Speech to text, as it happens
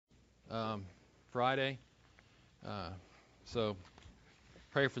Friday. So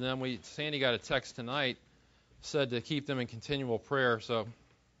pray for them. Sandy got a text tonight, said to keep them in continual prayer. So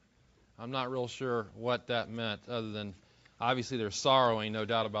I'm not real sure what that meant, other than obviously they're sorrowing, no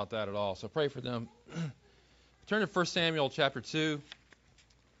doubt about that at all. So pray for them. Turn to 1 Samuel chapter 2.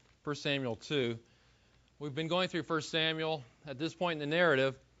 1 Samuel 2. We've been going through 1 Samuel. At this point in the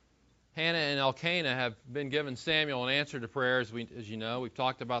narrative, Hannah and Elkanah have been given Samuel an answer to prayer, as you know. We've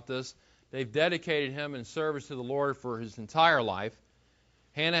talked about this. They've dedicated him in service to the Lord for his entire life.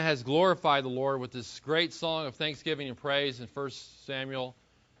 Hannah has glorified the Lord with this great song of thanksgiving and praise in 1 Samuel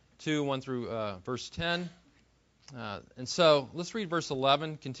 2, 1 through verse 10. And so let's read verse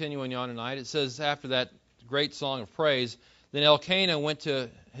 11, continuing on tonight. It says, after that great song of praise, then Elkanah went to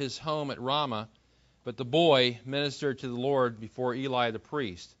his home at Ramah, but the boy ministered to the Lord before Eli the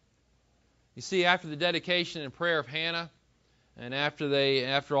priest. You see, after the dedication and prayer of Hannah, and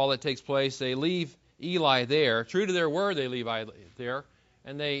after all that takes place, they leave Eli there. True to their word, they leave Eli there,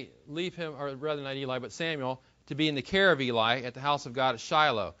 and they leave him, or rather not Eli, but Samuel, to be in the care of Eli at the house of God at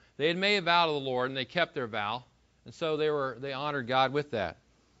Shiloh. They had made a vow to the Lord, and they kept their vow, and so they honored God with that.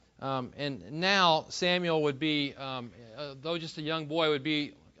 And now Samuel would be, though just a young boy, would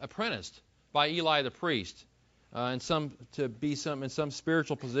be apprenticed by Eli the priest, in some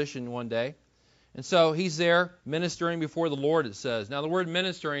spiritual position one day. And so he's there ministering before the Lord, it says. Now the word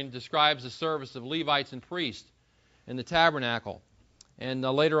ministering describes the service of Levites and priests in the tabernacle and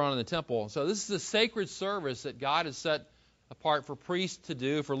later on in the temple. So this is a sacred service that God has set apart for priests to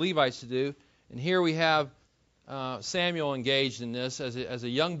do, for Levites to do. And here we have Samuel engaged in this as a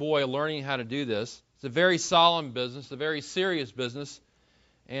young boy learning how to do this. It's a very solemn business, a very serious business.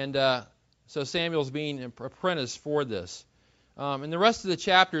 And so Samuel's being apprenticed for this. And the rest of the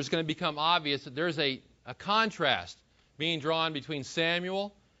chapter is going to become obvious that there's a contrast being drawn between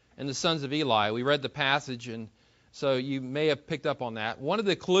Samuel and the sons of Eli. We read the passage, and so you may have picked up on that. One of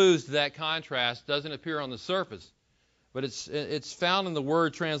the clues to that contrast doesn't appear on the surface, but it's found in the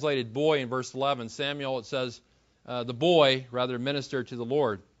word translated boy in verse 11. Samuel, it says, the boy, rather, ministered to the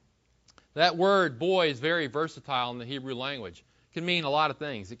Lord. That word boy is very versatile in the Hebrew language. It can mean a lot of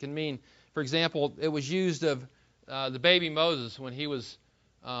things. It can mean, for example, it was used of the baby Moses when he was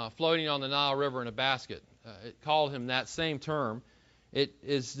floating on the Nile River in a basket. It called him that same term. It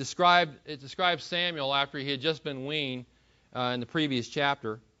describes Samuel after he had just been weaned in the previous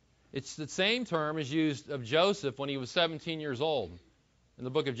chapter. It's the same term as used of Joseph when he was 17 years old in the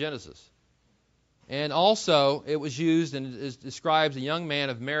book of Genesis. And also it was used and it describes a young man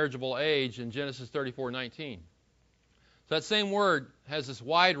of marriageable age in Genesis 34:19. So that same word has this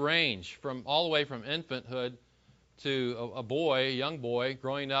wide range from all the way from infanthood to a boy, a young boy,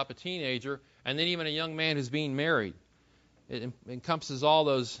 growing up, a teenager, and then even a young man who's being married. It encompasses all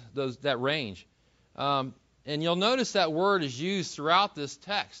that range. And you'll notice that word is used throughout this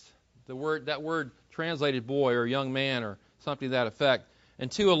text. That word translated boy or young man or something to that effect. In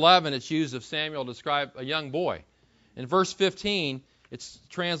 2:11, it's used of Samuel to describe a young boy. In verse 15, it's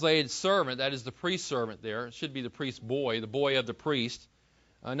translated servant. That is the priest's servant there. It should be the priest's boy, the boy of the priest.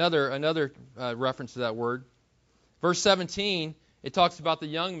 Another reference to that word. Verse 17, it talks about the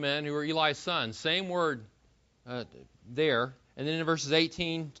young men who are Eli's sons. Same word there. And then in verses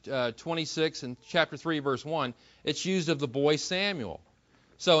 18, 26, and chapter 3, verse 1, it's used of the boy Samuel.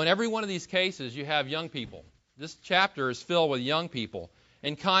 So in every one of these cases, you have young people. This chapter is filled with young people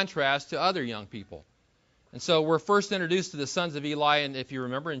in contrast to other young people. And so we're first introduced to the sons of Eli, and if you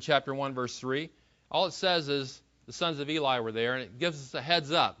remember in chapter 1, verse 3, all it says is the sons of Eli were there, and it gives us a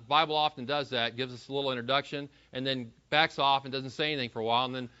heads up. The Bible often does that. It gives us a little introduction, and then backs off and doesn't say anything for a while,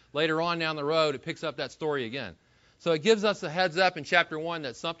 and then later on down the road, it picks up that story again. So it gives us a heads up in chapter 1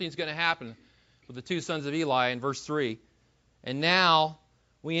 that something's going to happen with the two sons of Eli in verse 3. And now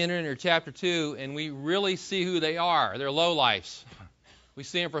we enter into chapter 2, and we really see who they are. They're lowlifes. We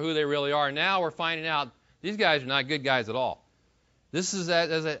see them for who they really are. Now we're finding out these guys are not good guys at all. This is,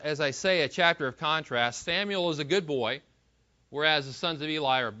 as I say, a chapter of contrast. Samuel is a good boy, whereas the sons of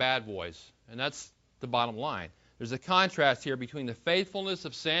Eli are bad boys. And that's the bottom line. There's a contrast here between the faithfulness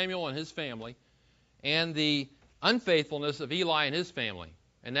of Samuel and his family and the unfaithfulness of Eli and his family.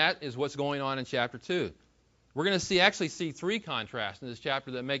 And that is what's going on in chapter 2. We're going to actually see three contrasts in this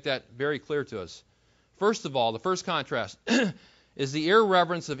chapter that make that very clear to us. First of all, the first contrast is the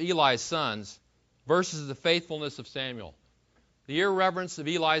irreverence of Eli's sons versus the faithfulness of Samuel. The irreverence of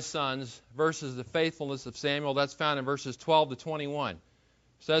Eli's sons versus the faithfulness of Samuel, that's found in verses 12 to 21. It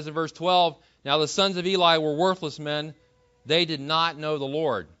says in verse 12, now the sons of Eli were worthless men. They did not know the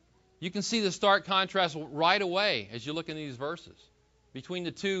Lord. You can see the stark contrast right away as you look in these verses between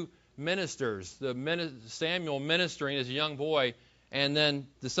the two ministers. Samuel ministering as a young boy, and then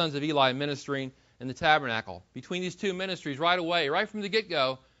the sons of Eli ministering in the tabernacle. Between these two ministries, right away, right from the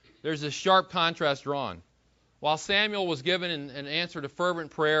get-go, there's a sharp contrast drawn. While Samuel was given an answer to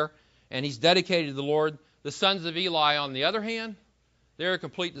fervent prayer, and he's dedicated to the Lord, the sons of Eli, on the other hand, they're a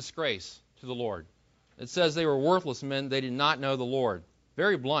complete disgrace to the Lord. It says they were worthless men. They did not know the Lord.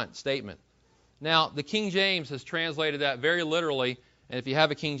 Very blunt statement. Now, the King James has translated that very literally, and if you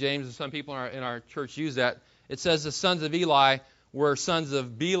have a King James, and some people in our church use that, it says the sons of Eli were sons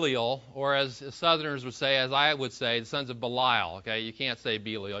of Belial, or as Southerners would say, as I would say, the sons of Belial. Okay, you can't say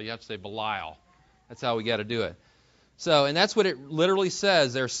Belial, you have to say Belial. That's how we got to do it. So, and that's what it literally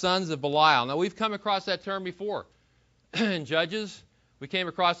says. They're sons of Belial. Now, we've come across that term before. In Judges, we came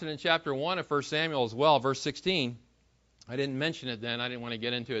across it in chapter 1 of 1 Samuel as well, verse 16. I didn't mention it then. I didn't want to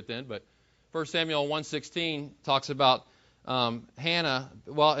get into it then. But 1 Samuel 1:16 talks about Hannah.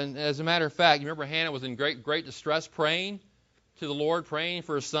 Well, and as a matter of fact, you remember Hannah was in great distress, praying to the Lord, praying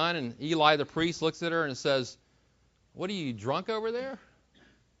for her son. And Eli the priest looks at her and says, "What are you, drunk over there?"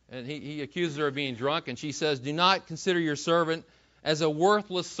 And he accuses her of being drunk, and she says, "Do not consider your servant as a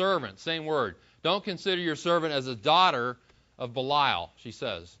worthless servant." Same word. Don't consider your servant as a daughter of Belial, she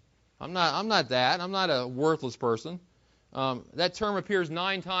says. I'm not that. I'm not a worthless person. That term appears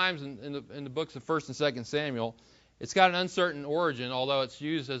 9 times in the books of 1 and 2 Samuel. It's got an uncertain origin, although it's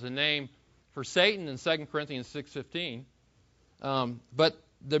used as a name for Satan in 2 Corinthians 6:15. But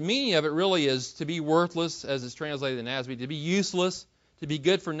the meaning of it really is to be worthless, as it's translated in NASB, to be useless, to be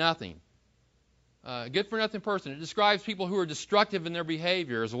good for nothing. Good for nothing person. It describes people who are destructive in their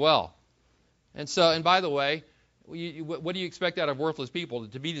behavior as well. And by the way, what do you expect out of worthless people?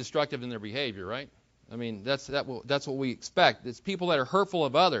 To be destructive in their behavior, right? I mean, that's what we expect. It's people that are hurtful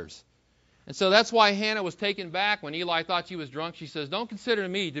of others. And so that's why Hannah was taken back when Eli thought she was drunk. She says, "Don't consider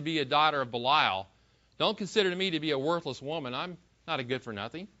me to be a daughter of Belial. Don't consider me to be a worthless woman. I'm not a good for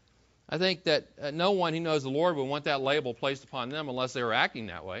nothing." I think that no one who knows the Lord would want that label placed upon them unless they were acting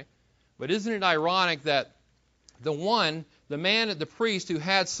that way. But isn't it ironic that the priest who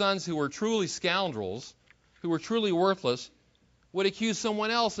had sons who were truly scoundrels, who were truly worthless, would accuse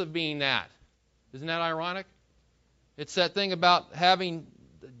someone else of being that? Isn't that ironic? It's that thing about having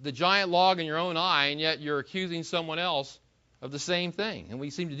the giant log in your own eye, and yet you're accusing someone else of the same thing. And we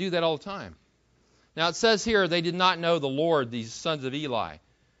seem to do that all the time. Now it says here, they did not know the Lord, these sons of Eli.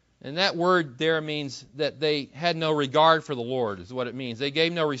 And that word there means that they had no regard for the Lord, is what it means. They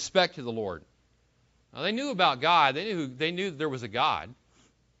gave no respect to the Lord. Now, they knew about God. They knew there was a God.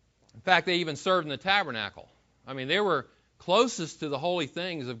 In fact, they even served in the tabernacle. I mean, they were closest to the holy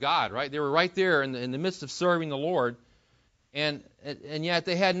things of God, right? They were right there in the midst of serving the Lord. And yet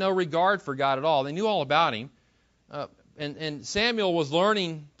they had no regard for God at all. They knew all about Him. And Samuel was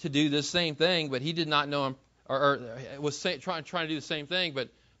learning to do this same thing, but he did not know Him, or was trying to do the same thing.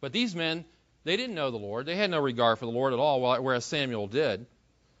 But these men, they didn't know the Lord. They had no regard for the Lord at all, whereas Samuel did.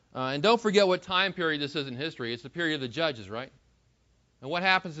 And don't forget what time period this is in history. It's the period of the Judges, right? And what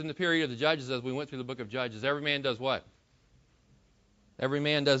happens in the period of the Judges as we went through the book of Judges? Every man does what? Every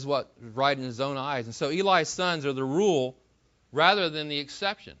man does what? Right in his own eyes. And so Eli's sons are the rule rather than the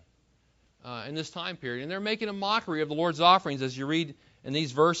exception in this time period. And they're making a mockery of the Lord's offerings as you read in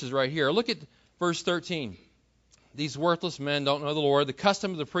these verses right here. Look at verse 13. These worthless men don't know the Lord. The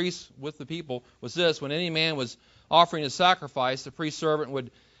custom of the priests with the people was this: when any man was offering a sacrifice, the priest servant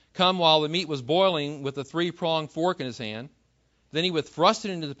would come while the meat was boiling with a 3-pronged fork in his hand. Then he would thrust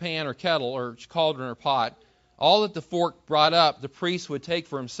it into the pan or kettle or cauldron or pot. All that the fork brought up, the priest would take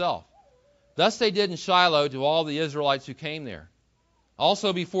for himself. Thus they did in Shiloh to all the Israelites who came there.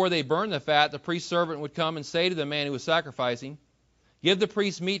 Also, before they burned the fat, the priest servant would come and say to the man who was sacrificing, "Give the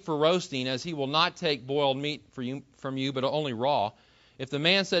priest meat for roasting, as he will not take boiled meat from you, but only raw." If the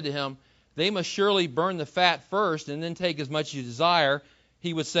man said to him, "They must surely burn the fat first and then take as much as you desire,"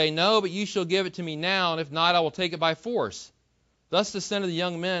 he would say, "No, but you shall give it to me now, and if not, I will take it by force." Thus the sin of the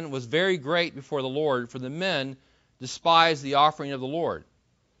young men was very great before the Lord, for the men despised the offering of the Lord.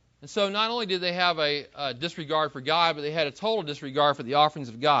 And so not only did they have a disregard for God, but they had a total disregard for the offerings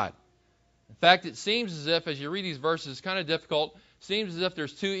of God. In fact, it seems as if, as you read these verses, it's kind of difficult. It seems as if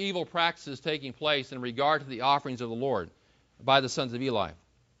there's 2 evil practices taking place in regard to the offerings of the Lord by the sons of Eli.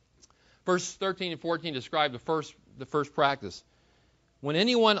 Verse 13 and 14 describe the first practice. When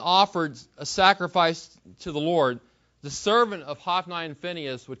anyone offered a sacrifice to the Lord, the servant of Hophni and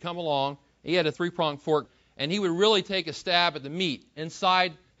Phinehas would come along. He had a 3-pronged fork, and he would really take a stab at the meat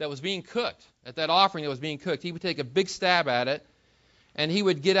inside that was being cooked, at that offering that was being cooked. He would take a big stab at it, and he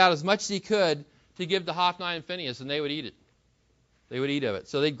would get out as much as he could to give to Hophni and Phinehas, and they would eat it. They would eat of it.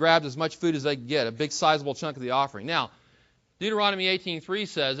 So they grabbed as much food as they could get, a big sizable chunk of the offering. Now, Deuteronomy 18:3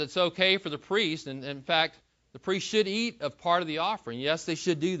 says it's okay for the priest, and in fact, the priest should eat of part of the offering. Yes, they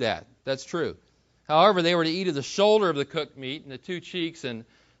should do that. That's true. However, they were to eat of the shoulder of the cooked meat and the two cheeks and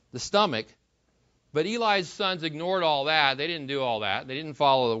the stomach. But Eli's sons ignored all that. They didn't do all that. They didn't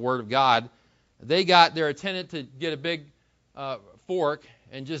follow the word of God. They got their attendant to get a big fork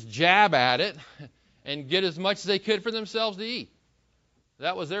and just jab at it and get as much as they could for themselves to eat.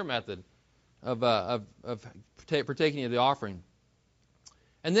 That was their method of partaking of the offering.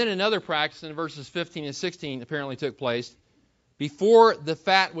 And then another practice in verses 15 and 16 apparently took place. Before the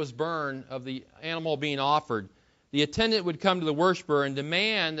fat was burned of the animal being offered, the attendant would come to the worshiper and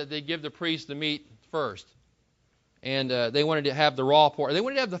demand that they give the priest the meat first. And they wanted to have the raw portion. They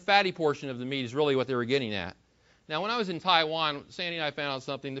wanted to have the fatty portion of the meat is really what they were getting at. Now, when I was in Taiwan, Sandy and I found out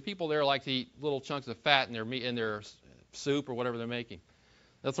something. The people there like to eat little chunks of fat in their meat, in their soup or whatever they're making.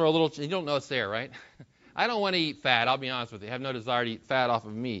 They'll throw a little. You don't know it's there, right? I don't want to eat fat. I'll be honest with you. I have no desire to eat fat off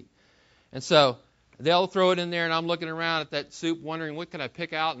of meat. And so they'll throw it in there, and I'm looking around at that soup, wondering what can I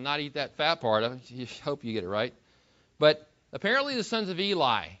pick out and not eat that fat part of it. You hope you get it right. But apparently the sons of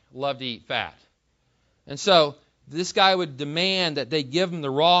Eli love to eat fat. And so this guy would demand that they give him the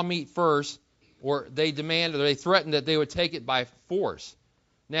raw meat first, or they threatened that they would take it by force.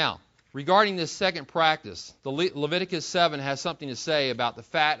 Now, regarding this second practice, the Leviticus 7 has something to say about the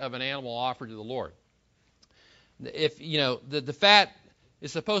fat of an animal offered to the Lord. If the fat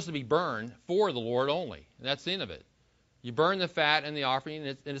is supposed to be burned for the Lord only. And that's the end of it. You burn the fat and the offering,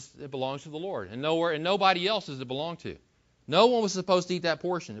 and it belongs to the Lord. And nobody else does it belong to. No one was supposed to eat that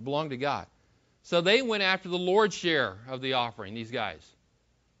portion. It belonged to God. So they went after the Lord's share of the offering, these guys.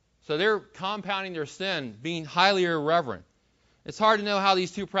 So they're compounding their sin, being highly irreverent. It's hard to know how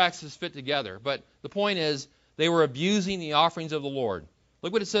these two practices fit together, but the point is they were abusing the offerings of the Lord.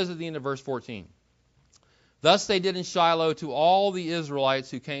 Look what it says at the end of verse 14. Thus they did in Shiloh to all the Israelites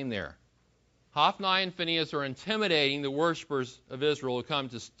who came there. Hophni and Phinehas are intimidating the worshipers of Israel who come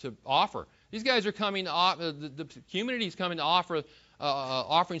to offer. These guys are coming to the community is coming to offer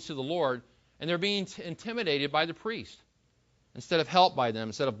offerings to the Lord, and they're being intimidated by the priest instead of helped by them,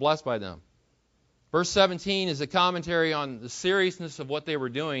 instead of blessed by them. Verse 17 is a commentary on the seriousness of what they were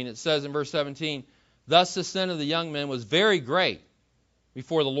doing. It says in verse 17, thus the sin of the young men was very great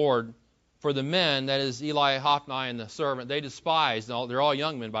before the Lord. For the men, that is Eli, Hophni, and the servant, they despised, they're all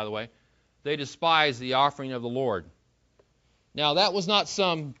young men, by the way, they despised the offering of the Lord. Now, that was not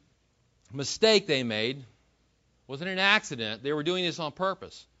some mistake they made. It wasn't an accident. They were doing this on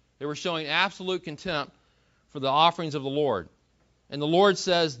purpose. They were showing absolute contempt for the offerings of the Lord. And the Lord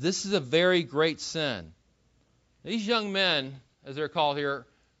says, this is a very great sin. These young men, as they're called here,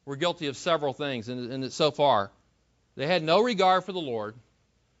 were guilty of several things, and so far. They had no regard for the Lord.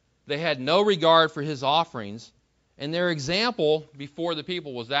 They had no regard for his offerings, and their example before the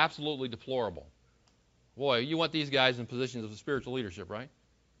people was absolutely deplorable. Boy, you want these guys in positions of spiritual leadership, right?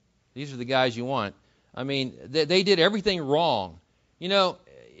 These are the guys you want. I mean, they did everything wrong. You know,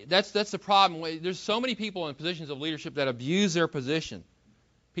 that's the problem. There's so many people in positions of leadership that abuse their position.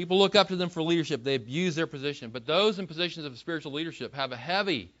 People look up to them for leadership. They abuse their position. But those in positions of spiritual leadership have a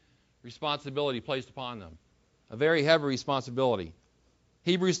heavy responsibility placed upon them, a very heavy responsibility.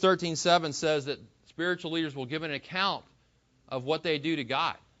 Hebrews 13:7 says that spiritual leaders will give an account of what they do to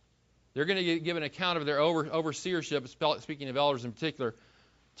God. They're going to give an account of their overseership, speaking of elders in particular,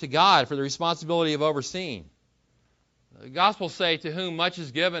 to God for the responsibility of overseeing. The Gospels say, to whom much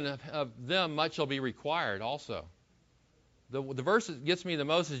is given, of them much shall be required also. The verse that gets me the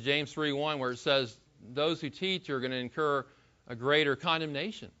most is James 3:1, where it says, those who teach are going to incur a greater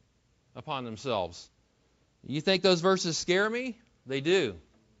condemnation upon themselves. You think those verses scare me? They do.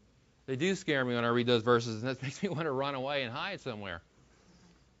 They do scare me when I read those verses, and that makes me want to run away and hide somewhere.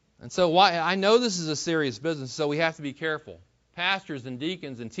 And so I know this is a serious business, so we have to be careful. Pastors and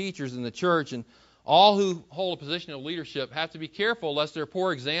deacons and teachers in the church and all who hold a position of leadership have to be careful lest their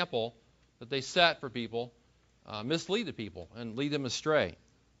poor example that they set for people mislead the people and lead them astray.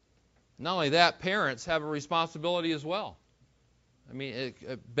 Not only that, parents have a responsibility as well. I mean,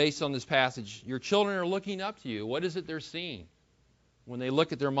 based on this passage, your children are looking up to you. What is it they're seeing when they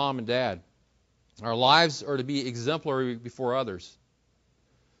look at their mom and dad? Our lives are to be exemplary before others.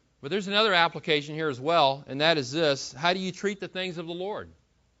 But there's another application here as well, and that is this. How do you treat the things of the Lord?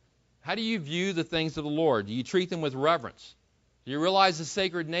 How do you view the things of the Lord? Do you treat them with reverence? Do you realize the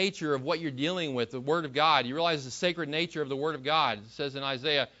sacred nature of what you're dealing with, the Word of God? Do you realize the sacred nature of the Word of God? It says in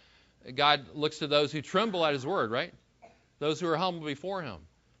Isaiah, God looks to those who tremble at His Word, right? Those who are humble before Him.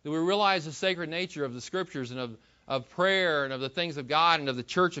 Do we realize the sacred nature of the Scriptures and of prayer and of the things of God and of the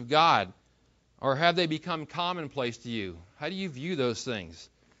church of God? Or have they become commonplace to you? How do you view those things?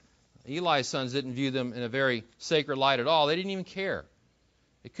 Eli's sons didn't view them in a very sacred light at all. They didn't even care.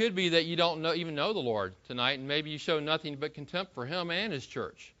 It could be that you don't even know the Lord tonight, and maybe you show nothing but contempt for Him and His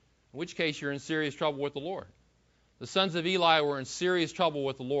church, in which case you're in serious trouble with the Lord. The sons of Eli were in serious trouble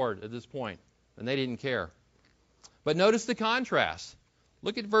with the Lord at this point, and they didn't care. But notice the contrast.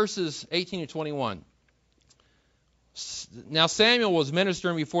 Look at verses 18 to 21. Now Samuel was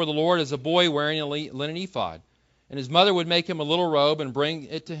ministering before the Lord as a boy wearing a linen ephod. And his mother would make him a little robe and bring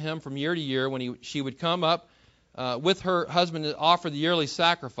it to him from year to year when she would come up with her husband to offer the yearly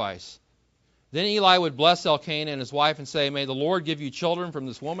sacrifice. Then Eli would bless Elkanah and his wife and say, "May the Lord give you children from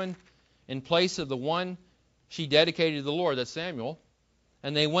this woman in place of the one she dedicated to the Lord." That's Samuel.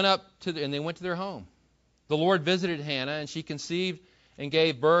 And they went to their home. The Lord visited Hannah, and she conceived and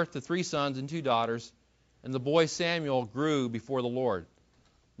gave birth to 3 sons and 2 daughters. And the boy Samuel grew before the Lord.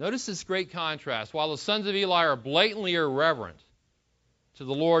 Notice this great contrast. While the sons of Eli are blatantly irreverent to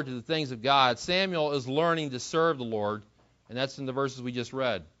the Lord, to the things of God, Samuel is learning to serve the Lord, and that's in the verses we just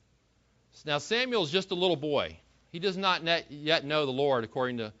read. Now Samuel is just a little boy. He does not yet know the Lord,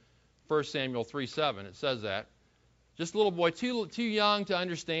 according to 1 Samuel 3:7. It says that. Just a little boy, too young to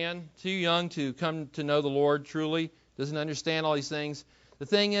understand, too young to come to know the Lord truly, doesn't understand all these things. The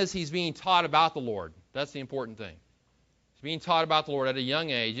thing is, he's being taught about the Lord. That's the important thing. Being taught about the Lord at a young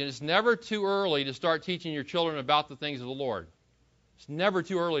age. And it's never too early to start teaching your children about the things of the Lord. It's never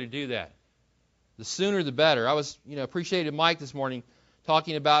too early to do that. The sooner the better. I appreciated Mike this morning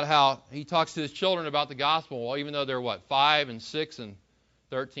talking about how he talks to his children about the gospel, well, even though they're 5 and 6 and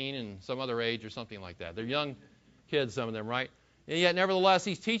 13 and some other age or something like that. They're young kids, some of them, right? And yet, nevertheless,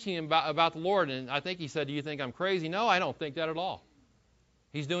 he's teaching them about the Lord. And I think he said, "Do you think I'm crazy?" No, I don't think that at all.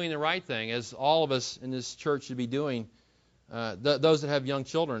 He's doing the right thing, as all of us in this church should be doing. Those that have young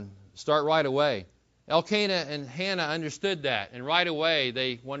children, start right away. Elkanah and Hannah understood that, and right away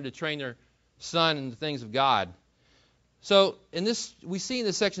they wanted to train their son in the things of God. So we see in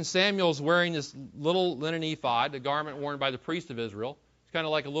this section Samuel's wearing this little linen ephod, the garment worn by the priest of Israel. It's kind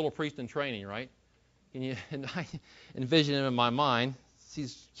of like a little priest in training, right? And I envision him in my mind.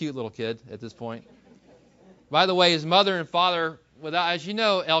 He's a cute little kid at this point. By the way, his mother and father, as you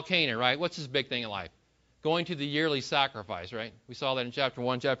know, Elkanah, right? What's his big thing in life? Going to the yearly sacrifice, right? We saw that in chapter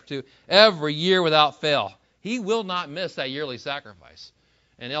 1, chapter 2. Every year without fail. He will not miss that yearly sacrifice.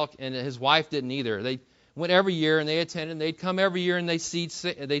 And his wife didn't either. They went every year and they attended. They'd come every year and they'd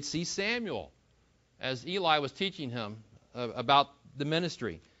see Samuel as Eli was teaching him about the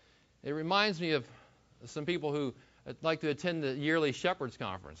ministry. It reminds me of some people who like to attend the yearly Shepherds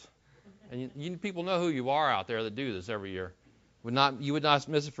Conference. And you people know who you are out there that do this every year. You would not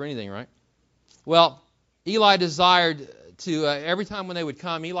miss it for anything, right? Well, Eli desired to, every time when they would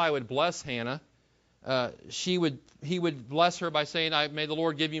come, Eli would bless Hannah. He would bless her by saying, "May the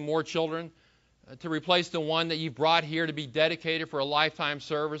Lord give you more children to replace the one that you brought here to be dedicated for a lifetime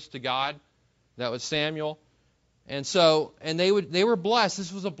service to God." That was Samuel. And they were blessed.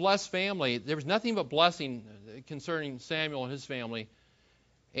 This was a blessed family. There was nothing but blessing concerning Samuel and his family.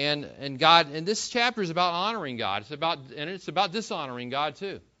 And God, and this chapter is about honoring God. It's about dishonoring God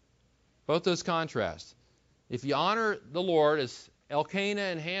too. Both those contrasts. If you honor the Lord as Elkanah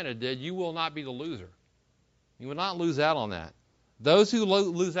and Hannah did, you will not be the loser. You will not lose out on that. Those who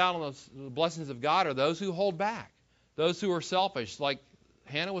lose out on the blessings of God are those who hold back. Those who are selfish. Like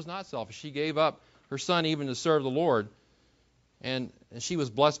Hannah was not selfish. She gave up her son even to serve the Lord. And she was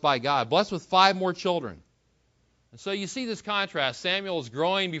blessed by God. Blessed with 5 more children. And so you see this contrast. Samuel is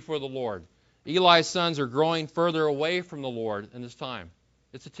growing before the Lord. Eli's sons are growing further away from the Lord in this time.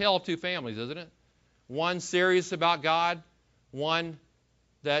 It's a tale of 2 families, isn't it? One serious about God, one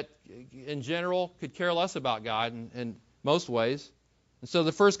that in general could care less about God in most ways. And so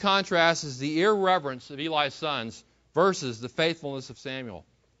the first contrast is the irreverence of Eli's sons versus the faithfulness of Samuel.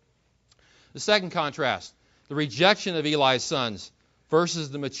 The second contrast, the rejection of Eli's sons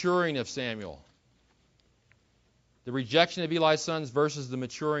versus the maturing of Samuel. The rejection of Eli's sons versus the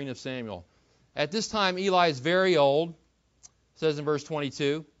maturing of Samuel. At this time, Eli is very old. It says in verse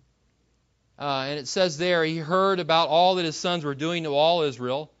 22. And it says there, he heard about all that his sons were doing to all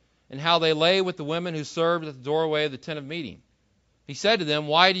Israel, and how they lay with the women who served at the doorway of the tent of meeting. He said to them,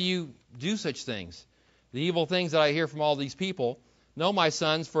 "Why do you do such things? The evil things that I hear from all these people. No, my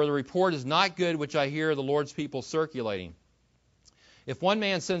sons, for the report is not good which I hear of the Lord's people circulating. If one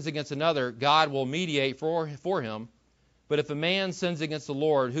man sins against another, God will mediate for him. But if a man sins against the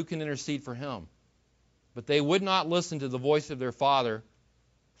Lord, who can intercede for him?" But they would not listen to the voice of their father,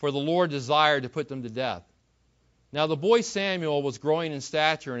 for the Lord desired to put them to death. Now the boy Samuel was growing in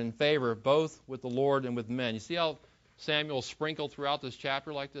stature and in favor both with the Lord and with men. You see how Samuel sprinkled throughout this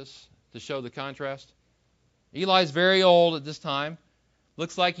chapter like this to show the contrast? Eli's very old at this time.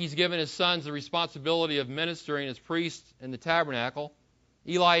 Looks like he's given his sons the responsibility of ministering as priests in the tabernacle.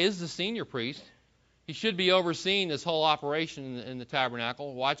 Eli is the senior priest. He should be overseeing this whole operation in the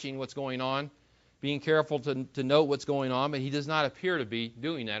tabernacle, watching what's going on, being careful to note what's going on, but he does not appear to be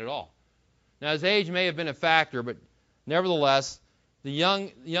doing that at all. Now, his age may have been a factor, but nevertheless, the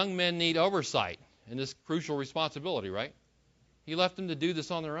young men need oversight in this crucial responsibility, right? He left them to do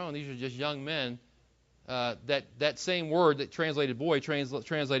this on their own. These are just young men. That same word that translated boy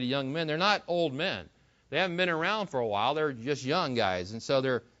translated young men. They're not old men. They haven't been around for a while. They're just young guys, and so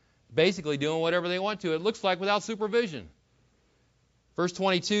they're basically doing whatever they want to. It looks like without supervision. Verse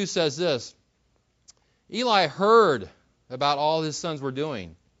 22 says this: Eli heard about all his sons were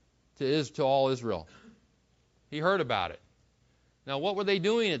doing to all Israel. He heard about it. Now, what were they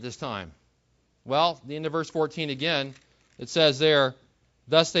doing at this time? Well, the end of verse 14 again, it says there,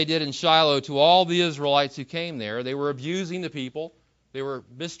 thus they did in Shiloh to all the Israelites who came there. They were abusing the people. They were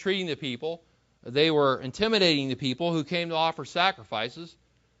mistreating the people. They were intimidating the people who came to offer sacrifices.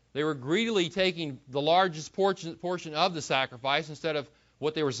 They were greedily taking the largest portion of the sacrifice instead of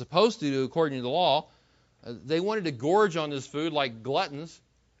what they were supposed to do according to the law. They wanted to gorge on this food like gluttons,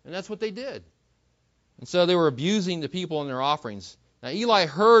 and that's what they did. And so they were abusing the people in their offerings. Now, Eli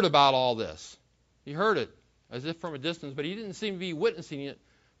heard about all this. He heard it as if from a distance, but he didn't seem to be witnessing it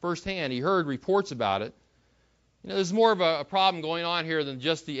firsthand. He heard reports about it. You know, there's more of a problem going on here than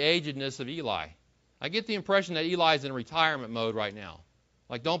just the agedness of Eli. I get the impression that Eli's in retirement mode right now.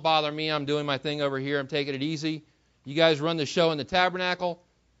 Like, don't bother me. I'm doing my thing over here. I'm taking it easy. You guys run the show in the tabernacle.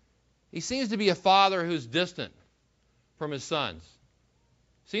 He seems to be a father who's distant from his sons.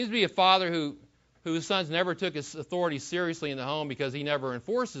 Seems to be a father whose sons never took his authority seriously in the home because he never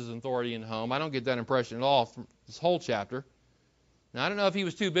enforced his authority in the home. I don't get that impression at all from this whole chapter. Now, I don't know if he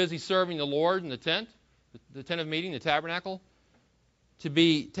was too busy serving the Lord in the tent of meeting, the tabernacle, to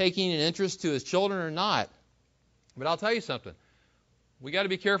be taking an interest to his children or not. But I'll tell you something. We got to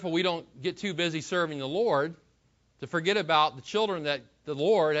be careful we don't get too busy serving the Lord to forget about the children that the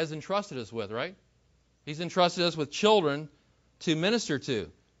Lord has entrusted us with, right? He's entrusted us with children to minister to.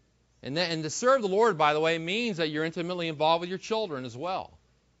 And to serve the Lord, by the way, means that you're intimately involved with your children as well.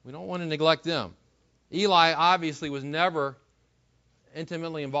 We don't want to neglect them. Eli obviously was never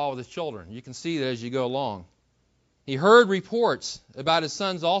intimately involved with his children. You can see that as you go along. He heard reports about his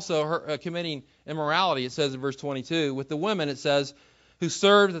sons also committing immorality, it says in verse 22. With the women, it says, who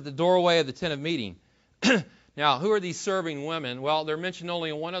served at the doorway of the tent of meeting. Now, who are these serving women? Well, they're mentioned only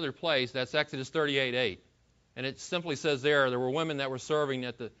in one other place. That's Exodus 38:8. And it simply says there were women that were serving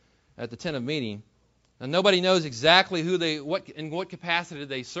at the tent of meeting. And nobody knows exactly in what capacity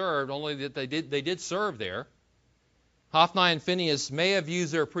they served, only that they did serve there. Hophni and Phinehas may have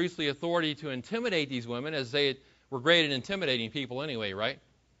used their priestly authority to intimidate these women, as they were great at intimidating people anyway, right?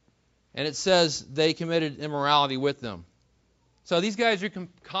 And it says they committed immorality with them. So these guys are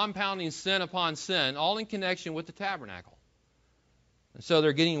compounding sin upon sin, all in connection with the tabernacle. And so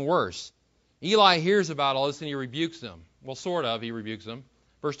they're getting worse. Eli hears about all this and he rebukes them. Well, sort of, he rebukes them.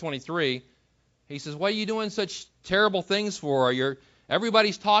 Verse 23, he says, what are you doing such terrible things for?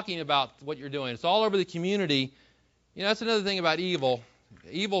 Everybody's talking about what you're doing. It's all over the community. You know, that's another thing about evil.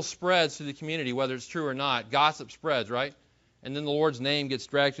 Evil spreads through the community, whether it's true or not. Gossip spreads, right? And then the Lord's name gets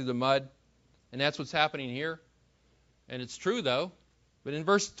dragged through the mud. And that's what's happening here. And it's true, though. But in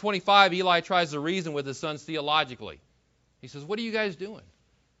verse 25, Eli tries to reason with his sons theologically. He says, what are you guys doing?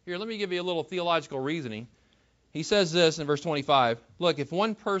 Here, let me give you a little theological reasoning. He says this in verse 25. Look, if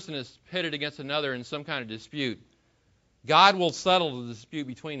one person is pitted against another in some kind of dispute, God will settle the dispute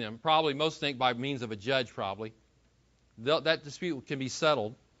between them. Probably, most think by means of a judge, probably. That dispute can be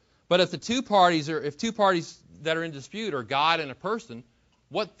settled. But if two parties that are in dispute are God and a person,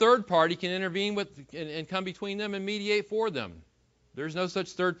 what third party can intervene with and come between them and mediate for them? There's no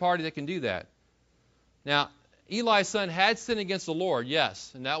such third party that can do that. Now, Eli's son had sinned against the Lord,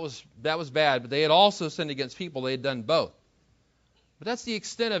 yes, and that was bad, but they had also sinned against people. They had done both. But that's the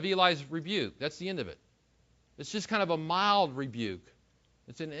extent of Eli's rebuke. That's the end of it. It's just kind of a mild rebuke.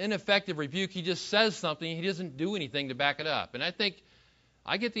 It's an ineffective rebuke. He just says something. He doesn't do anything to back it up. And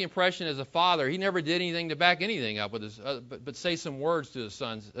I get the impression as a father, he never did anything to back anything up with his, but say some words to his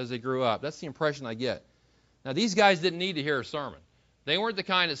sons as they grew up. That's the impression I get. Now, these guys didn't need to hear a sermon. They weren't the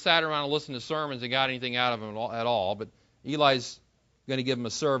kind that sat around and listened to sermons and got anything out of them at all, but Eli's going to give them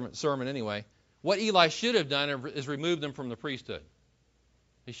a sermon anyway. What Eli should have done is remove them from the priesthood.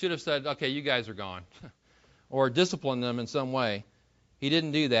 He should have said, okay, you guys are gone. or discipline them in some way. He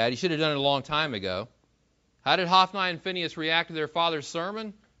didn't do that. He should have done it a long time ago. How did Hophni and Phinehas react to their father's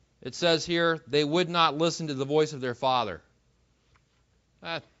sermon? It says here, they would not listen to the voice of their father.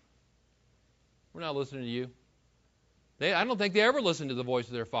 We're not listening to you. I don't think they ever listened to the voice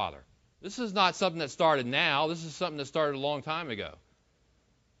of their father. This is not something that started now. This is something that started a long time ago.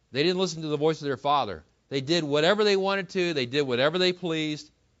 They didn't listen to the voice of their father. They did whatever they wanted to. They did whatever they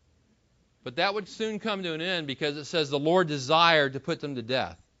pleased. But that would soon come to an end because it says the Lord desired to put them to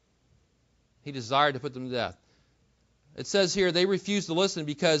death. He desired to put them to death. It says here they refused to listen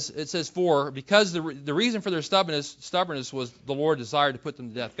because it says because the reason for their stubbornness was the Lord desired to put them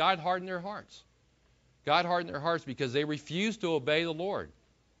to death. God hardened their hearts. God hardened their hearts because they refused to obey the Lord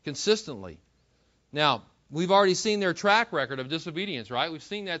consistently. Now, we've already seen their track record of disobedience, right? We've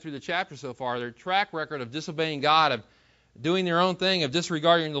seen that through the chapter so far. Their track record of disobeying God, of doing their own thing, of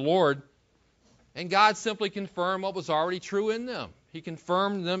disregarding the Lord. And God simply confirmed what was already true in them. He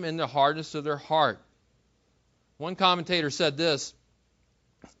confirmed them in the hardness of their heart. One commentator said this,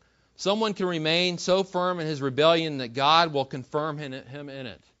 someone can remain so firm in his rebellion that God will confirm him in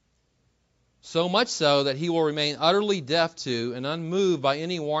it. So much so that he will remain utterly deaf to and unmoved by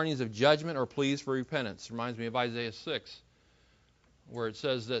any warnings of judgment or pleas for repentance. Reminds me of Isaiah 6, where it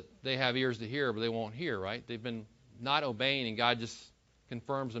says that they have ears to hear, but they won't hear, right? They've been not obeying, and God just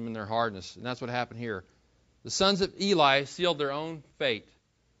confirms them in their hardness. And that's what happened here. The sons of Eli sealed their own fate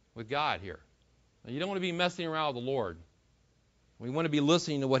with God here. Now, you don't want to be messing around with the Lord. We want to be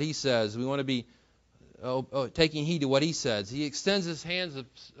listening to what He says. We want to be taking heed to what He says. He extends His hands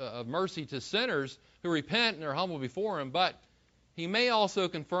of mercy to sinners who repent and are humble before Him, but He may also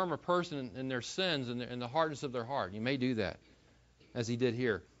confirm a person in their sins and in the hardness of their heart. He may do that, as He did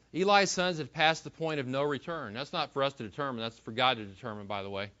here. Eli's sons had passed the point of no return. That's not for us to determine. That's for God to determine, by the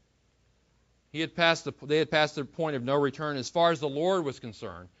way. They had passed the point of no return as far as the Lord was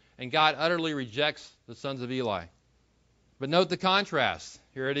concerned, and God utterly rejects the sons of Eli. But note the contrast.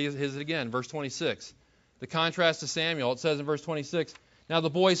 Here it is again, verse 26. The contrast to Samuel. It says in verse 26, now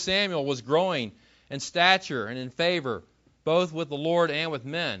the boy Samuel was growing in stature and in favor, both with the Lord and with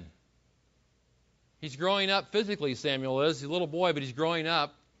men. He's growing up physically, Samuel is. He's a little boy, but he's growing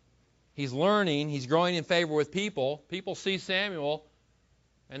up. He's learning. He's growing in favor with people. People see Samuel,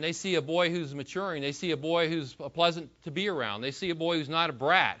 and they see a boy who's maturing. They see a boy who's pleasant to be around. They see a boy who's not a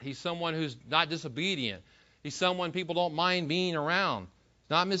brat. He's someone who's not disobedient. He's someone people don't mind being around. He's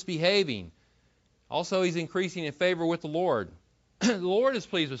not misbehaving. Also, he's increasing in favor with the Lord. The Lord is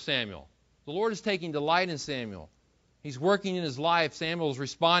pleased with Samuel. The Lord is taking delight in Samuel. He's working in his life. Samuel is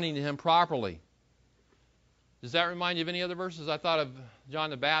responding to him properly. Does that remind you of any other verses? I thought of John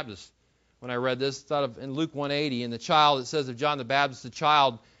the Baptist when I read this. I thought of in Luke 1:80, and the child, it says of John the Baptist, the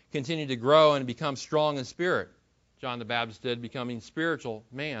child continued to grow and become strong in spirit. John the Baptist did, becoming a spiritual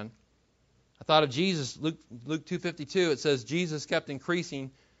man. I thought of Jesus, Luke 2:52. It says Jesus kept increasing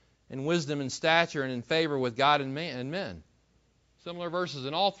in wisdom and stature and in favor with God and men. Similar verses.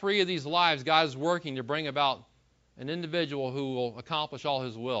 In all three of these lives, God is working to bring about an individual who will accomplish all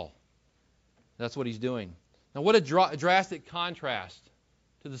His will. That's what He's doing. Now, what a drastic contrast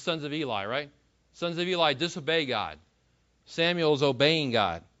to the sons of Eli, right? Sons of Eli disobey God. Samuel is obeying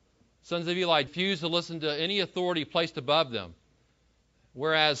God. Sons of Eli refuse to listen to any authority placed above them,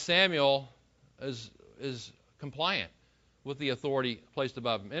 whereas Samuel is compliant with the authority placed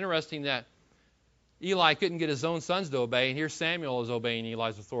above him. Interesting that Eli couldn't get his own sons to obey, and here Samuel is obeying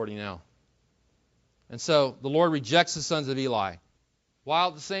Eli's authority now. And so the Lord rejects the sons of Eli, while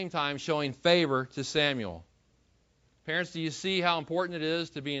at the same time showing favor to Samuel. Parents, do you see how important it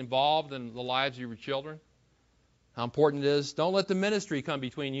is to be involved in the lives of your children? How important it is? Don't let the ministry come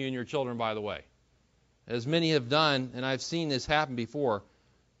between you and your children, by the way. As many have done, and I've seen this happen before,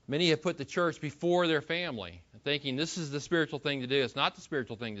 many have put the church before their family, thinking this is the spiritual thing to do. It's not the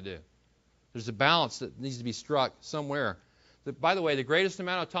spiritual thing to do. There's a balance that needs to be struck somewhere. By the way, the greatest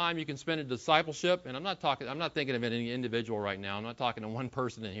amount of time you can spend in discipleship, and I'm not thinking of any individual right now. I'm not talking to one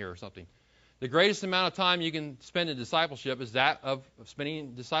person in here or something. The greatest amount of time you can spend in discipleship is that of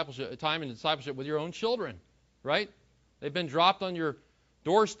spending time in discipleship with your own children, right? They've been dropped on your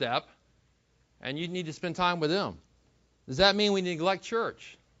doorstep, and you need to spend time with them. Does that mean we neglect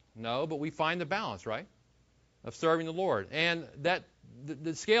church? No, but we find the balance, right, of serving the Lord. And that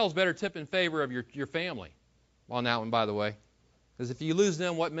the scales better tip in favor of your family on that one, by the way. Because if you lose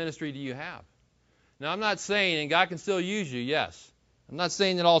them, what ministry do you have? Now, I'm not saying, and God can still use you, yes. I'm not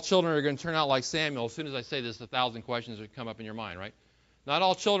saying that all children are going to turn out like Samuel. As soon as I say this, 1,000 questions would come up in your mind, right? Not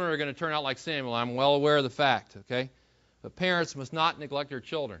all children are going to turn out like Samuel. I'm well aware of the fact, okay? But parents must not neglect their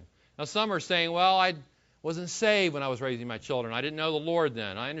children. Now, some are saying, well, wasn't saved when I was raising my children. I didn't know the Lord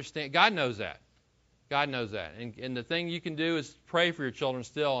then. I understand. God knows that. God knows that. And the thing you can do is pray for your children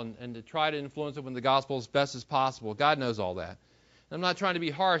still and to try to influence them with the gospel as best as possible. God knows all that. And I'm not trying to be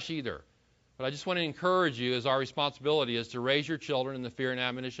harsh either. But I just want to encourage you, as our responsibility is to raise your children in the fear and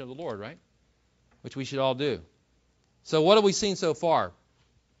admonition of the Lord, right? Which we should all do. So what have we seen so far?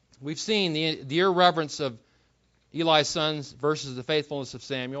 We've seen the irreverence of Eli's sons versus the faithfulness of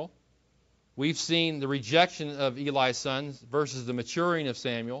Samuel. We've seen the rejection of Eli's sons versus the maturing of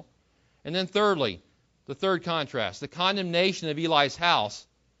Samuel. And then thirdly, the third contrast, the condemnation of Eli's house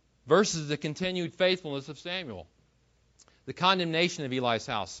versus the continued faithfulness of Samuel. The condemnation of Eli's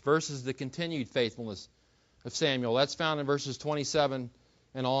house versus the continued faithfulness of Samuel. That's found in verses 27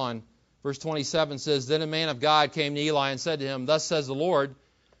 and on. Verse 27 says, Then a man of God came to Eli and said to him, Thus says the Lord,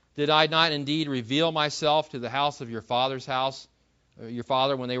 Did I not indeed reveal myself to the house of your father's house, your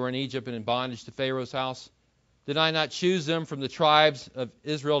father, when they were in Egypt and in bondage to Pharaoh's house? Did I not choose them from the tribes of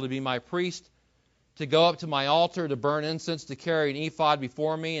Israel to be my priest, to go up to my altar, to burn incense, to carry an ephod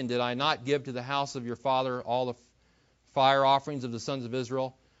before me? And did I not give to the house of your father all the fire offerings of the sons of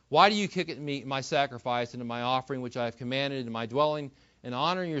Israel? Why do you kick at me my sacrifice and my offering which I have commanded in my dwelling, and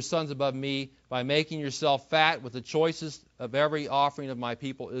honoring your sons above me by making yourself fat with the choicest of every offering of my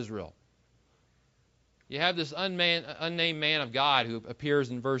people Israel? You have this unnamed man of God who appears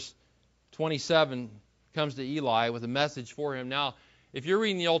in verse 27, comes to Eli with a message for him. Now, if you're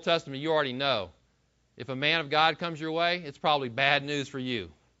reading the Old Testament, you already know. If a man of God comes your way, it's probably bad news for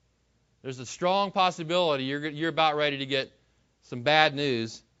you. There's a strong possibility you're about ready to get some bad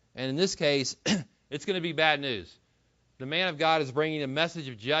news. And in this case, it's going to be bad news. The man of God is bringing a message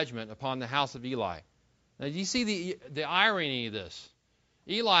of judgment upon the house of Eli. Now, do you see the irony of this?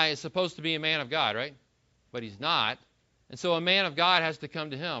 Eli is supposed to be a man of God, right? But he's not. And so a man of God has to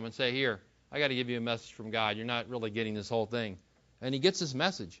come to him and say, Here, I got to give you a message from God. You're not really getting this whole thing. And he gets this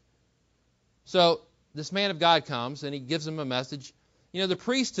message. So this man of God comes and he gives him a message. You know, the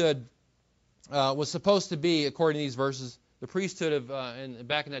priesthood was supposed to be, according to these verses, the priesthood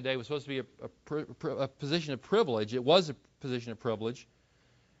back in that day was supposed to be a position of privilege. It was a position of privilege.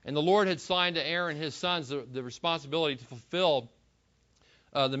 And the Lord had signed to Aaron and his sons the responsibility to fulfill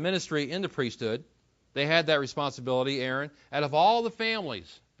the ministry in the priesthood. They had that responsibility, Aaron. Out of all the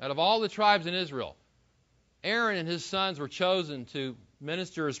families, out of all the tribes in Israel, Aaron and his sons were chosen to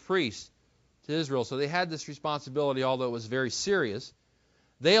minister as priests to Israel. So they had this responsibility, although it was very serious.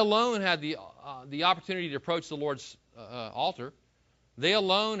 They alone had the opportunity to approach the Lord's altar. They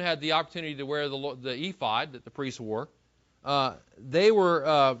alone had the opportunity to wear the ephod that the priests wore. They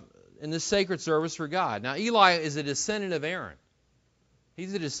were in this sacred service for God. Now, Eli is a descendant of Aaron.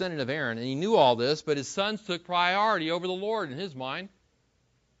 He's a descendant of Aaron, and he knew all this, but his sons took priority over the Lord in his mind.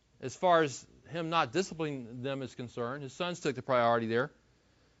 As far as him not disciplining them is concerned, his sons took the priority there.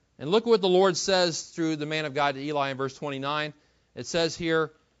 And look what the Lord says through the man of God to Eli in verse 29. It says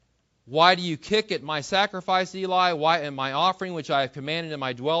here, Why do you kick at my sacrifice, Eli? Why and my offering which I have commanded in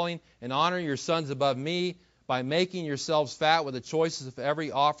my dwelling, and honor your sons above me by making yourselves fat with the choices of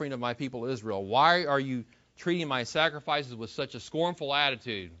every offering of my people Israel? Why are you treating my sacrifices with such a scornful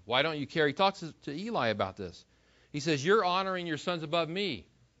attitude? Why don't you care? He talks to Eli about this. He says, You're honoring your sons above me.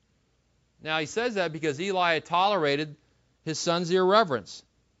 Now, he says that because Eli had tolerated his sons' irreverence.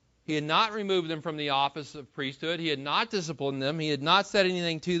 He had not removed them from the office of priesthood. He had not disciplined them. He had not said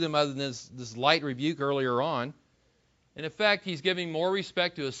anything to them other than this light rebuke earlier on. In effect, he's giving more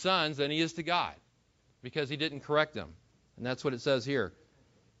respect to his sons than he is to God because he didn't correct them. And that's what it says here.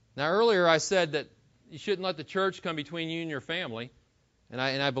 Now, earlier I said that you shouldn't let the church come between you and your family, and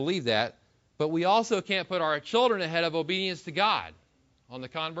I believe that. But we also can't put our children ahead of obedience to God on the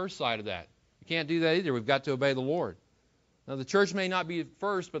converse side of that. You can't do that either. We've got to obey the Lord. Now, the church may not be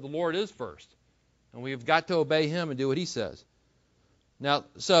first, but the Lord is first. And we've got to obey him and do what he says. Now,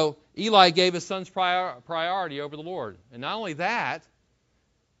 so Eli gave his sons priority over the Lord. And not only that,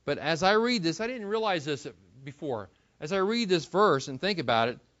 but as I read this, I didn't realize this before. As I read this verse and think about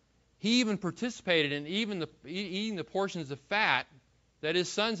it, he even participated in eating the portions of fat that his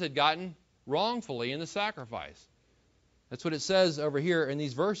sons had gotten wrongfully in the sacrifice. That's what it says over here in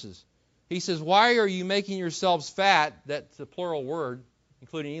these verses. He says, Why are you making yourselves fat, that's a plural word,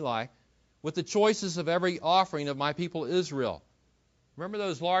 including Eli, with the choices of every offering of my people Israel? Remember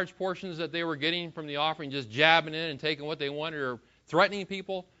those large portions that they were getting from the offering, just jabbing in and taking what they wanted or threatening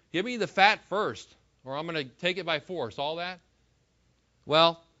people? Give me the fat first, or I'm going to take it by force. All that?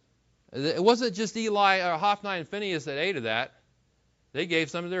 Well, it wasn't just Eli, or Hophni and Phinehas that ate of that. They gave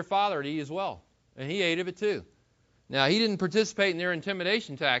some to their father to eat as well, and he ate of it too. Now, he didn't participate in their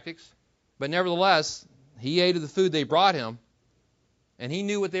intimidation tactics, but nevertheless, He ate of the food they brought him, and he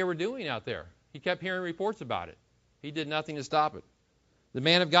knew what they were doing out there. He kept hearing reports about it. He did nothing to stop it. The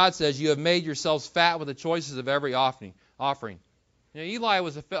man of God says, you have made yourselves fat with the choices of every offering. Eli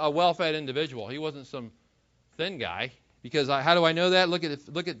was a well-fed individual. He wasn't some thin guy. Because how do I know that? Look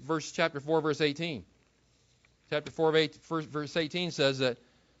at chapter 4, verse 18. Chapter 4, verse 18 says that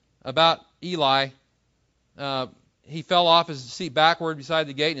about Eli, he fell off his seat backward beside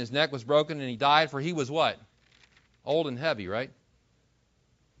the gate, and his neck was broken, and he died, for he was what? Old and heavy, right?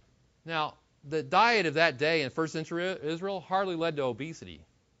 Now, the diet of that day in first century Israel hardly led to obesity.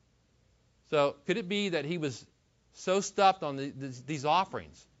 So could it be that he was so stuffed on these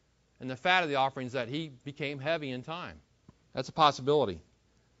offerings and the fat of the offerings that he became heavy in time? That's a possibility.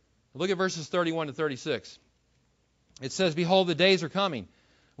 Look at verses 31 to 36. It says, behold, the days are coming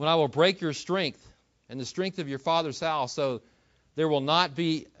when I will break your strength and the strength of your father's house, so there will not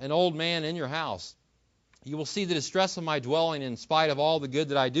be an old man in your house. You will see the distress of my dwelling in spite of all the good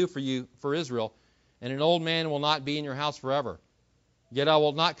that I do for you, for Israel, and an old man will not be in your house forever. Yet I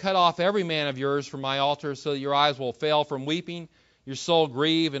will not cut off every man of yours from my altar, so that your eyes will fail from weeping, your soul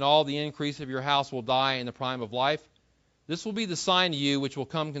grieve, and all the increase of your house will die in the prime of life. This will be the sign to you which will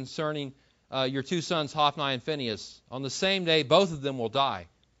come concerning your two sons, Hophni and Phinehas. On the same day both of them will die.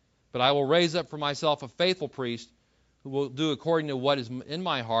 But I will raise up for myself a faithful priest who will do according to what is in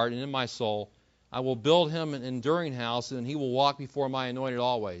my heart and in my soul. I will build him an enduring house, and he will walk before my anointed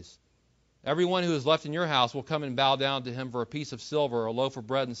always. Everyone who is left in your house will come and bow down to him for a piece of silver or a loaf of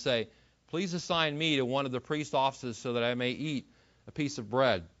bread and say, please assign me to one of the priest offices so that I may eat a piece of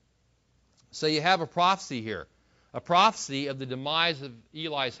bread. So you have a prophecy here, a prophecy of the demise of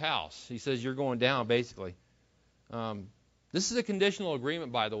Eli's house. He says you're going down, basically. This is a conditional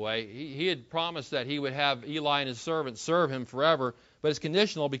agreement, by the way. He had promised that he would have Eli and his servants serve him forever, but it's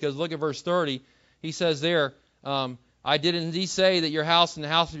conditional because look at verse 30. He says there, I did indeed say that your house and the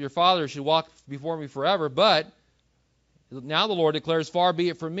house of your father should walk before me forever, but now the Lord declares, far be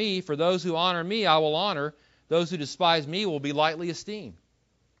it from me, for those who honor me I will honor, those who despise me will be lightly esteemed.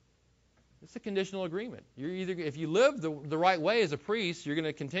 It's a conditional agreement. If you live the right way as a priest, you're going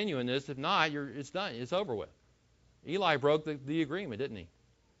to continue in this. If not, it's done. It's over with. Eli broke the agreement, didn't he?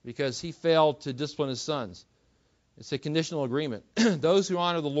 Because he failed to discipline his sons. It's a conditional agreement. Those who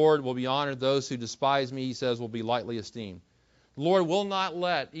honor the Lord will be honored. Those who despise me, he says, will be lightly esteemed. The Lord will not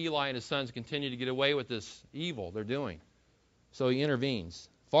let Eli and his sons continue to get away with this evil they're doing. So he intervenes.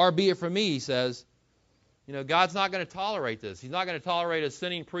 Far be it from me, he says. God's not going to tolerate this. He's not going to tolerate a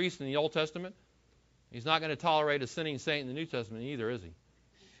sinning priest in the Old Testament. He's not going to tolerate a sinning saint in the New Testament either, is he?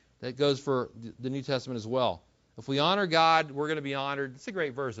 That goes for the New Testament as well. If we honor God, we're going to be honored. It's a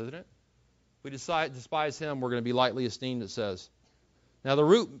great verse, isn't it? If we despise him, we're going to be lightly esteemed, it says. Now, the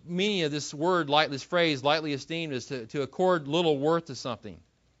root meaning of this word, this phrase, lightly esteemed, is to accord little worth to something.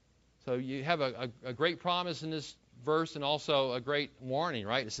 So you have a great promise in this verse and also a great warning,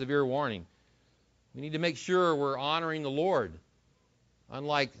 right? A severe warning. We need to make sure we're honoring the Lord,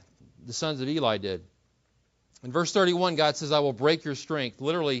 unlike the sons of Eli did. In verse 31, God says, I will break your strength.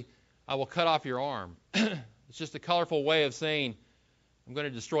 Literally, I will cut off your arm. It's just a colorful way of saying, I'm going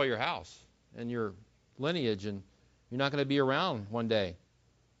to destroy your house and your lineage, and you're not going to be around one day.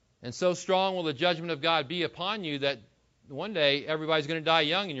 And so strong will the judgment of God be upon you that one day everybody's going to die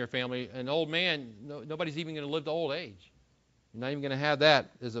young in your family. An old man, nobody's even going to live to old age. You're not even going to have that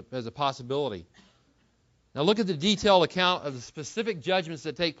as a possibility. Now look at the detailed account of the specific judgments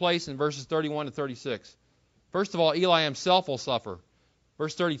that take place in verses 31 to 36. First of all, Eli himself will suffer.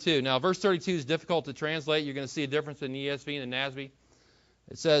 Verse 32. Now, verse 32 is difficult to translate. You're going to see a difference in the ESV and the NASB.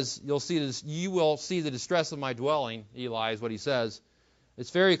 It says, you will see the distress of my dwelling, Eli, is what he says. It's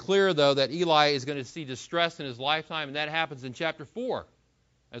very clear, though, that Eli is going to see distress in his lifetime, and that happens in chapter 4,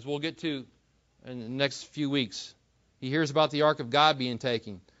 as we'll get to in the next few weeks. He hears about the ark of God being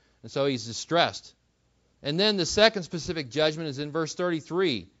taken, and so he's distressed. And then the second specific judgment is in verse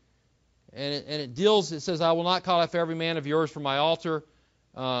 33. And it says, I will not cut off every man of yours from my altar,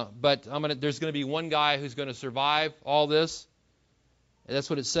 but there's going to be one guy who's going to survive all this. And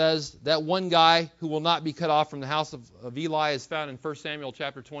that's what it says. That one guy who will not be cut off from the house of Eli is found in 1 Samuel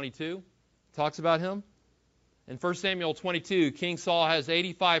chapter 22. It talks about him. In 1 Samuel 22, King Saul has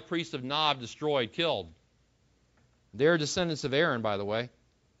 85 priests of Nob destroyed, killed. They're descendants of Aaron, by the way.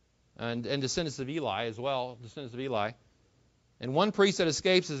 And descendants of Eli as well, descendants of Eli. And one priest that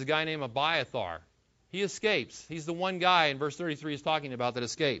escapes is a guy named Abiathar. He escapes. He's the one guy in verse 33 is talking about that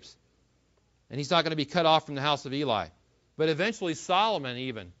escapes. And he's not going to be cut off from the house of Eli. But eventually Solomon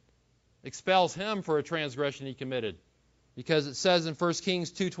even expels him for a transgression he committed. Because it says in 1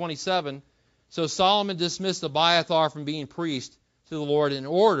 Kings 2:27, So Solomon dismissed Abiathar from being priest to the Lord in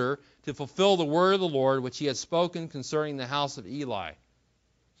order to fulfill the word of the Lord which he had spoken concerning the house of Eli.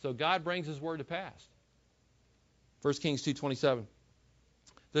 So God brings his word to pass. 1 Kings 2:27.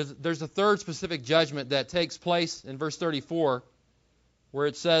 There's a third specific judgment that takes place in verse 34 where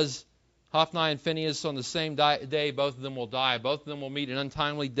it says, Hophni and Phinehas on the same day, both of them will die. Both of them will meet an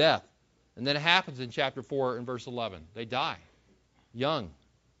untimely death. And then it happens in chapter 4 in verse 11. They die young.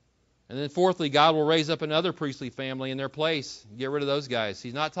 And then fourthly, God will raise up another priestly family in their place. Get rid of those guys.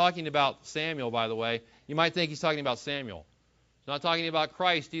 He's not talking about Samuel, by the way. You might think he's talking about Samuel. He's not talking about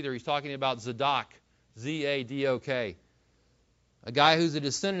Christ either. He's talking about Zadok, Z-A-D-O-K. A guy who's a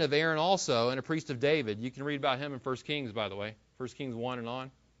descendant of Aaron also and a priest of David. You can read about him in 1 Kings, by the way. 1 Kings 1 and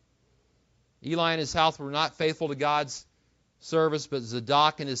on. Eli and his house were not faithful to God's service, but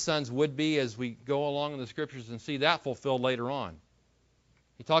Zadok and his sons would be, as we go along in the Scriptures and see that fulfilled later on.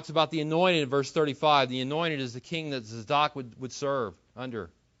 He talks about the anointed in verse 35. The anointed is the king that Zadok would serve under.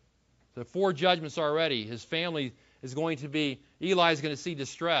 So 4 judgments already. His family is going to be, Eli is going to see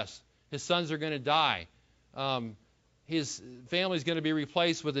distress. His sons are going to die. His family is going to be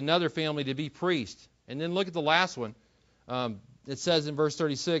replaced with another family to be priest. And then look at the last one. It says in verse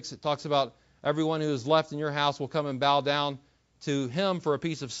 36, it talks about everyone who is left in your house will come and bow down to him for a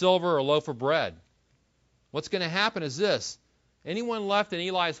piece of silver or a loaf of bread. What's going to happen is this. Anyone left in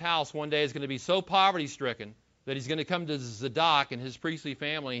Eli's house one day is going to be so poverty-stricken that he's going to come to Zadok and his priestly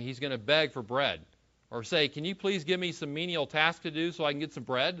family and he's going to beg for bread. Or say, can you please give me some menial task to do so I can get some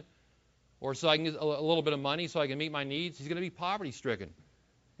bread? Or so I can get a little bit of money so I can meet my needs? He's going to be poverty-stricken.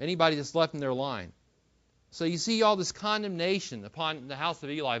 Anybody that's left in their line. So you see all this condemnation upon the house of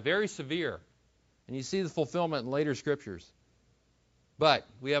Eli, very severe. And you see the fulfillment in later scriptures. But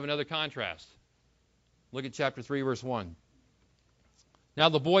we have another contrast. Look at chapter 3, verse 1. Now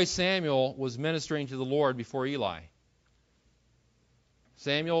the boy Samuel was ministering to the Lord before Eli.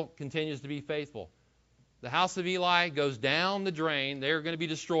 Samuel continues to be faithful. The house of Eli goes down the drain. They're going to be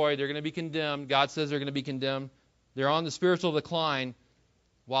destroyed. They're going to be condemned. God says they're going to be condemned. They're on the spiritual decline,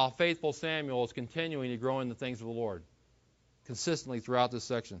 while faithful Samuel is continuing to grow in the things of the Lord consistently throughout this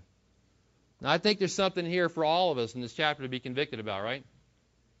section. Now, I think there's something here for all of us in this chapter to be convicted about, right?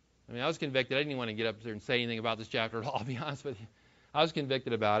 I mean, I was convicted. I didn't want to get up there and say anything about this chapter at all, I'll be honest with you. I was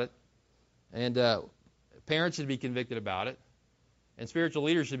convicted about it. And parents should be convicted about it. And spiritual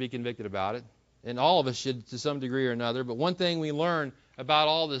leaders should be convicted about it. And all of us should to some degree or another. But one thing we learn about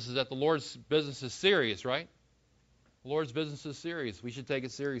all this is that the Lord's business is serious, right? The Lord's business is serious. We should take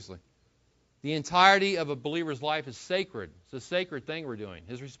it seriously. The entirety of a believer's life is sacred. It's a sacred thing we're doing.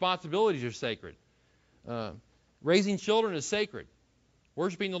 His responsibilities are sacred. Raising children is sacred.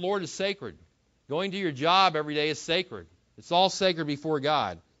 Worshiping the Lord is sacred. Going to your job every day is sacred. It's all sacred before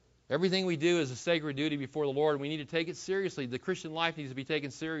God. Everything we do is a sacred duty before the Lord, and we need to take it seriously. The Christian life needs to be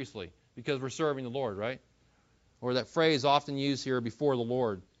taken seriously because we're serving the Lord, right? Or that phrase often used here, before the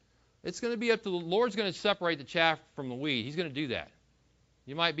Lord. It's going to be up to the Lord's going to separate the chaff from the wheat. He's going to do that.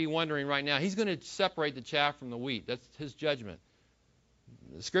 You might be wondering right now, he's going to separate the chaff from the wheat. That's his judgment.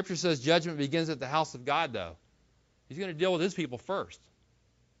 The Scripture says judgment begins at the house of God, though. He's going to deal with his people first.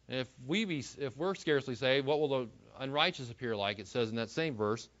 And if we're scarcely saved, what will the unrighteous appear like? It says in that same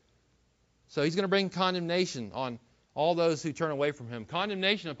verse. So he's going to bring condemnation on all those who turn away from him.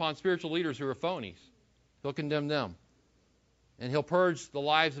 Condemnation upon spiritual leaders who are phonies. He'll condemn them. And he'll purge the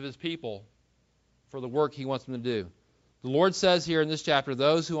lives of his people for the work he wants them to do. The Lord says here in this chapter,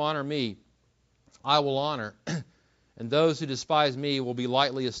 those who honor me, I will honor, and those who despise me will be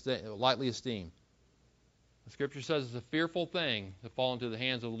lightly esteemed. The Scripture says it's a fearful thing to fall into the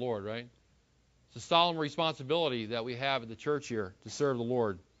hands of the Lord, right? It's a solemn responsibility that we have at the church here to serve the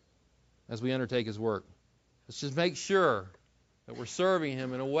Lord as we undertake his work. Let's just make sure that we're serving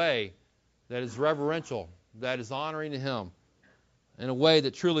him in a way that is reverential, that is honoring to him, in a way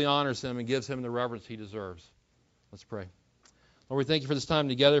that truly honors him and gives him the reverence he deserves. Let's pray. Lord, we thank you for this time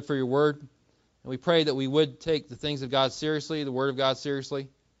together, for your word. And we pray that we would take the things of God seriously, the word of God seriously.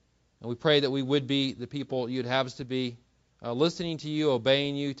 And we pray that we would be the people you'd have us to be, listening to you,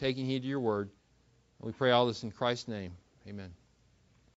 obeying you, taking heed to your word. And we pray all this in Christ's name. Amen.